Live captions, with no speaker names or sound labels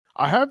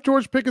I have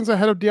George Pickens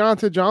ahead of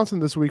Deontay Johnson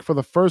this week for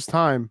the first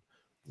time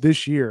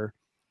this year.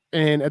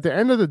 And at the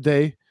end of the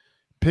day,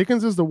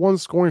 Pickens is the one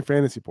scoring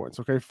fantasy points,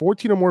 okay?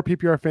 14 or more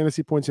PPR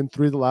fantasy points in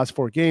 3 of the last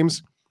 4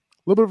 games.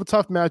 A little bit of a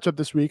tough matchup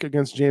this week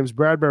against James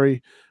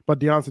Bradbury, but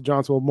Deontay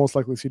Johnson will most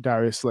likely see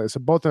Darius Slay. So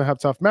both of them have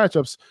tough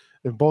matchups.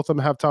 If both of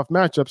them have tough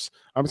matchups,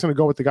 I'm just going to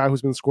go with the guy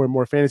who's been scoring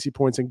more fantasy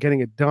points and getting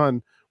it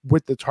done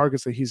with the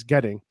targets that he's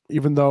getting,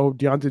 even though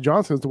Deontay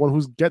Johnson is the one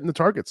who's getting the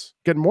targets,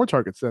 getting more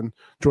targets than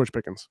George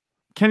Pickens.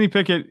 Kenny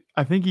Pickett,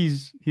 I think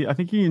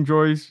he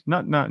enjoys,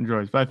 not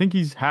enjoys, but I think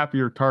he's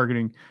happier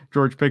targeting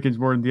George Pickens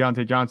more than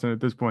Deontay Johnson at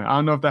this point. I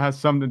don't know if that has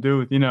something to do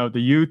with, the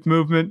youth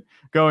movement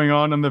going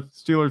on the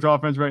Steelers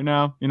offense right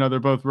now. They're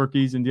both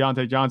rookies, and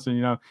Deontay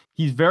Johnson,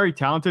 he's very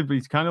talented, but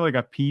he's kind of like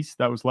a piece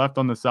that was left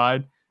on the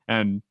side.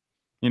 And,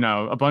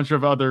 a bunch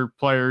of other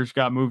players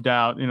got moved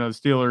out, the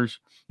Steelers,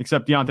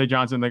 except Deontay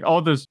Johnson. Like, all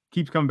this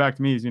keeps coming back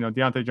to me is,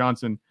 Deontay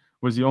Johnson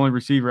was the only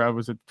receiver. I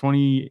was at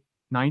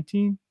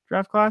 2019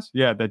 draft class,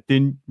 that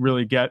didn't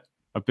really get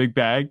a big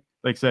bag,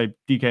 like say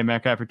DK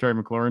Metcalf or Terry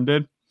McLaurin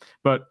did.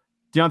 But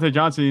Deontay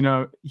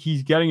Johnson,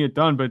 he's getting it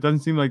done, but it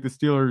doesn't seem like the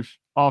Steelers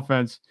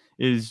offense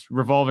is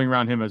revolving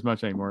around him as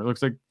much anymore. It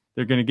looks like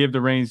they're going to give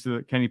the reins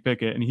to Kenny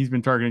Pickett, and he's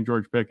been targeting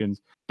George Pickens.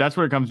 That's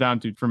what it comes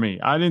down to for me.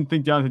 I didn't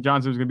think Deontay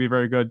Johnson was going to be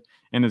very good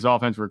in his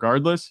offense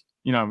regardless,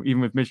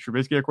 even with Mitch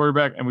Trubisky at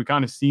quarterback, and we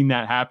kind of seen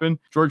that happen.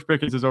 George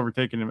Pickens has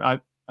overtaken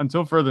him.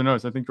 Until further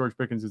notice, I think George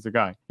Pickens is the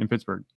guy in Pittsburgh.